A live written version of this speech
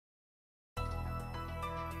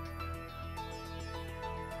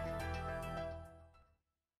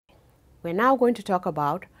We're now going to talk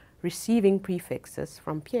about receiving prefixes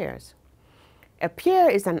from peers. A peer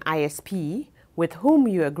is an ISP with whom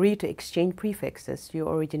you agree to exchange prefixes you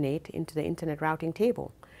originate into the Internet routing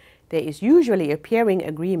table. There is usually a peering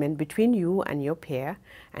agreement between you and your peer,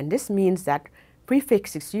 and this means that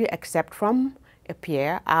prefixes you accept from a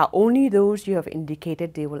peer are only those you have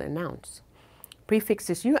indicated they will announce.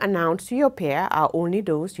 Prefixes you announce to your peer are only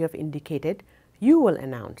those you have indicated you will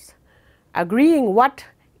announce. Agreeing what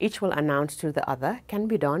each will announce to the other can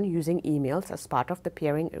be done using emails as part of the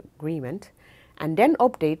peering agreement, and then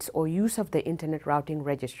updates or use of the Internet Routing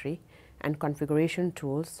Registry and configuration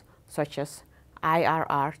tools such as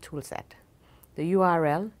IRR toolset. The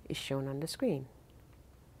URL is shown on the screen.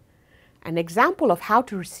 An example of how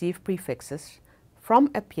to receive prefixes from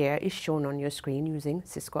a peer is shown on your screen using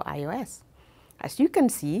Cisco iOS. As you can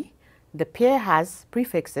see, the peer has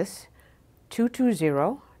prefixes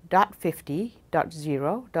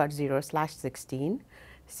 220.50.0.0/16,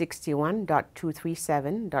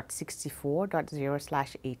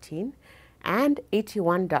 61.237.64.0/18, and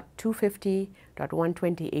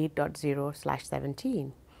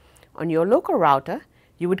 81.250.128.0/17. On your local router,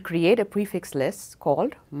 you would create a prefix list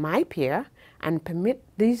called My Peer and permit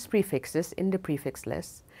these prefixes in the prefix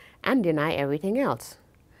list and deny everything else.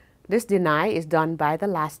 This deny is done by the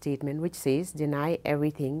last statement, which says deny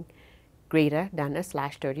everything greater than a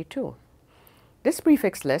 /32. This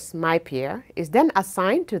prefix list, My Peer, is then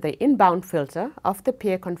assigned to the inbound filter of the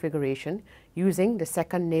peer configuration using the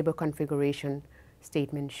second neighbor configuration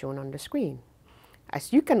statement shown on the screen.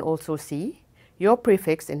 As you can also see, your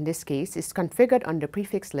prefix in this case is configured on the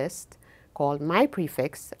prefix list called My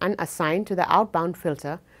Prefix and assigned to the outbound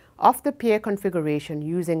filter of the peer configuration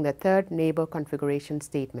using the third neighbor configuration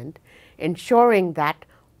statement, ensuring that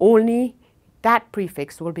only that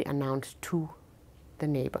prefix will be announced to the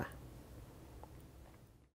neighbor.